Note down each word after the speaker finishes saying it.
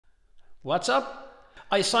What's up?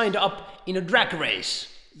 I signed up in a drag race.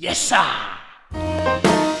 Yes, sir!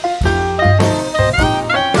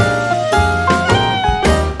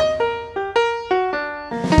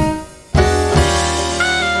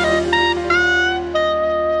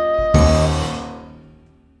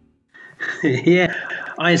 Yeah,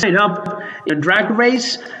 I signed up in a drag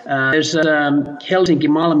race. There's Helsinki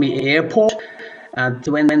Malmi Airport at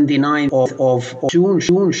 29th of June.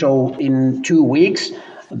 So in 2 weeks,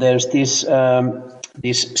 there's this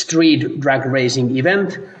street drag racing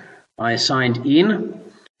event. I signed in,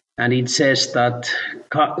 and it says that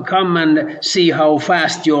come and see how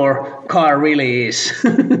fast your car really is.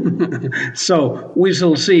 So we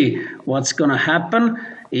shall see what's gonna happen.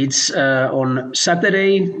 It's on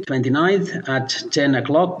Saturday 29th at 10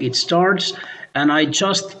 o'clock it starts, and I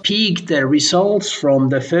just peeked the results from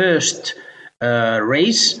the first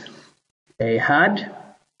race they had,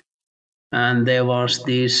 and there was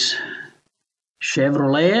this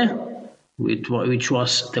Chevrolet which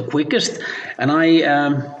was the quickest, and I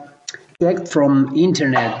checked from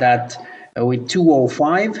internet that with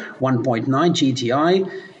 205 1.9 GTI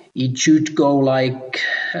it should go like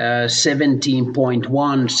 17.1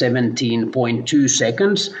 17.2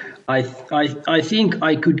 seconds. I think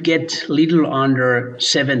I could get little under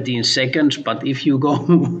 17 seconds, but if you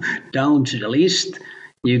go down to the list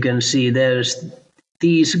you can see there's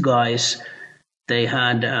these guys, they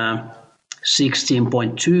had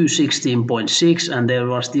 16.2 16.6, and there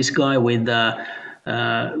was this guy with the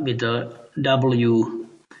W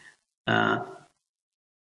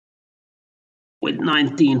with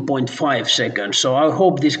 19.5 seconds. So I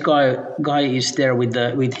hope this guy is there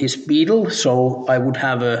with his Beetle, so I would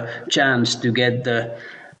have a chance to get the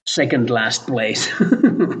second last place.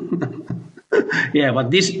 Yeah, but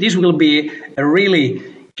this will be a really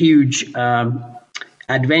huge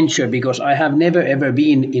adventure, because I have never ever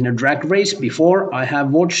been in a drag race before. I have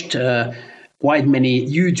watched quite many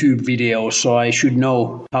YouTube videos, so I should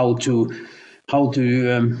know how to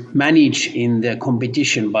manage in the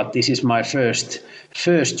competition, but this is my first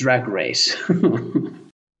drag race.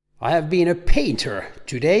 I have been a painter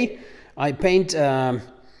today. I paint the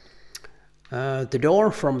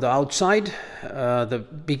door from the outside. The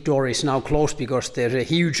big door is now closed because there's a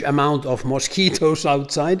huge amount of mosquitoes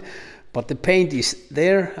outside, but the paint is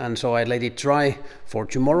there, and so I let it dry for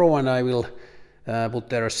tomorrow, and I will put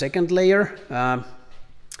there a second layer.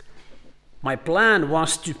 My plan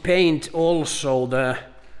was to paint also the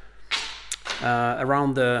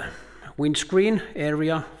around the windscreen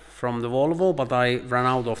area from the Volvo, but I ran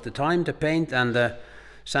out of the time to paint, and the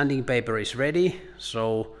sanding paper is ready,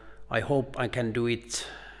 so I hope I can do it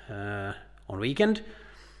on weekend.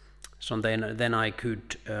 So then I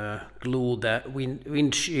could glue the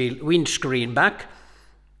windscreen back.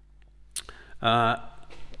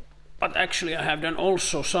 But actually I have done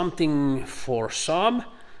also something for Saab.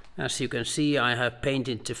 As you can see, I have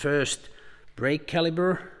painted the first brake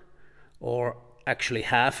caliper, or actually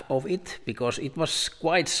half of it, because it was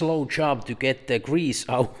quite slow job to get the grease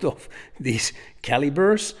out of these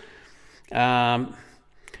calipers. I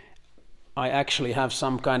actually have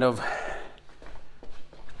some kind of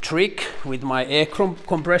trick with my air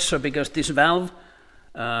compressor, because this valve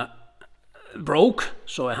broke,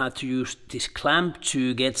 so I had to use this clamp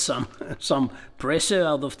to get some pressure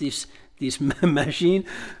out of this machine,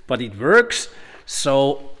 but it works.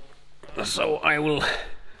 So I will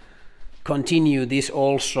continue this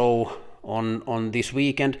also on this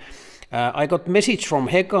weekend. I got message from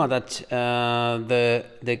Heka that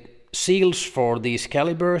the seals for these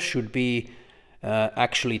calipers should be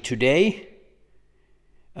actually today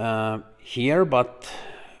here, but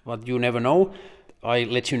you never know. I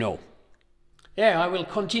let you know. Yeah, I will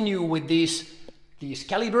continue with these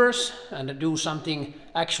calipers and do something,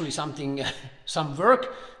 actually some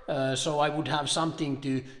work, so I would have something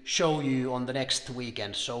to show you on the next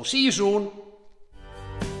weekend. So see you soon.